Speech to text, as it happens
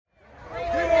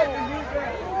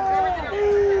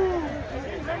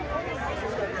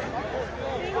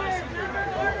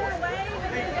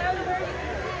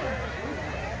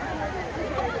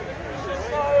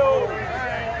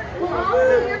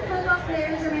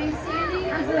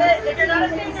If you're not a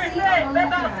senior, sit.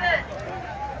 Bend out, sit.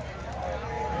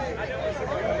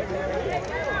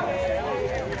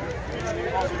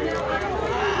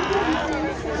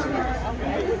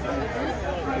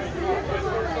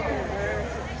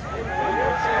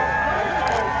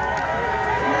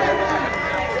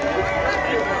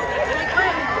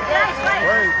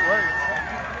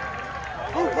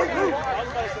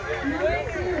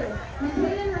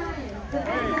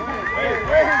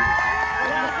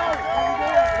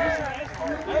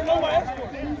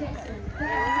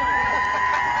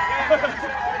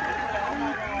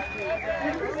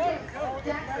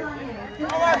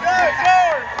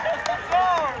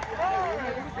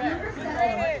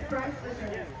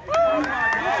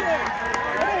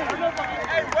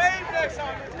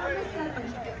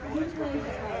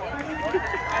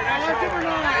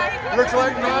 Looks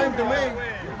like 9 to me.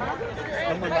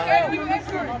 Number 9.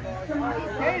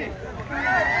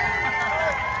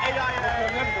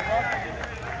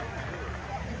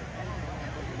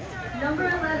 Number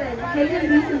 11, Hayden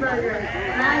Wiesenberger,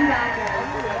 linebacker.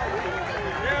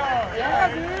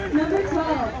 Number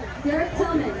 12, Derek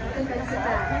Tillman, defensive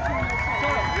back.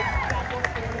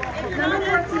 Number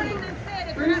 14,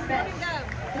 Bruce Betch,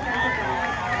 defensive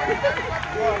back.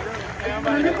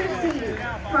 Number 15,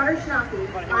 Carter Schnappy,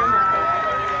 linebacker.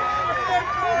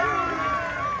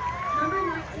 Number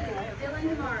 19, Dylan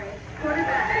Damari,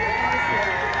 quarterback,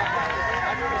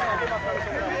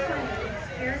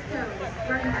 Eric Jones,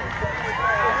 running back.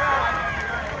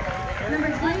 Number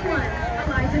 21,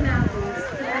 Elijah Matthews,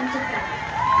 defensive back.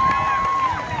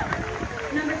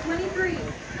 Number 23,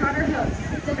 Carter Host,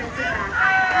 defensive back.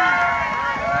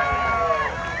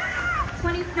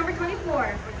 Number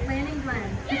 24, Landon Glenn,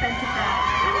 defensive back.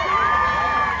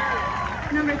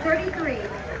 Number 33,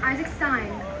 Isaac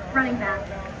Stein, running back.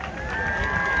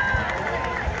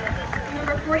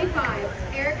 Number 45,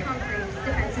 Eric Humphreys,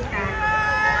 defensive back.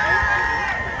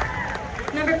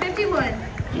 Number 51,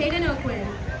 Caden Oakwood,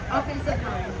 offensive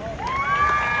line.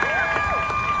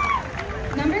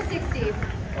 Number 60,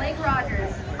 Blake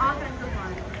Rogers, offensive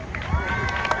line.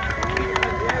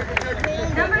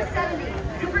 Number 70,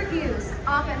 Cooper Hughes,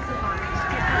 offensive line.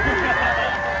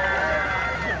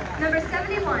 Number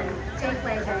 71, Jake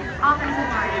Lager, offensive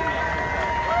line.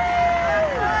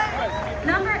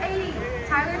 Number 80,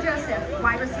 Tyler Joseph,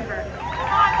 wide receiver.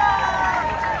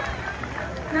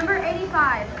 Number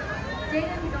 85,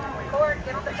 Jaden Darwin,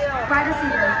 wide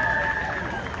receiver.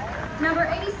 Number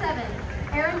 87,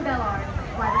 Aaron Bellard,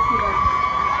 wide receiver.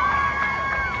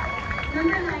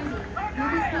 Number 90,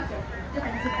 Lucas Pickett,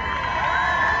 defensive back.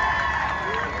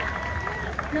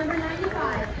 Number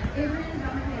 95, Adrian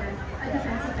Drummer, a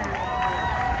defensive back.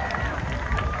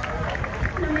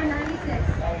 Number 96,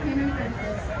 Henry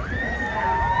Francis,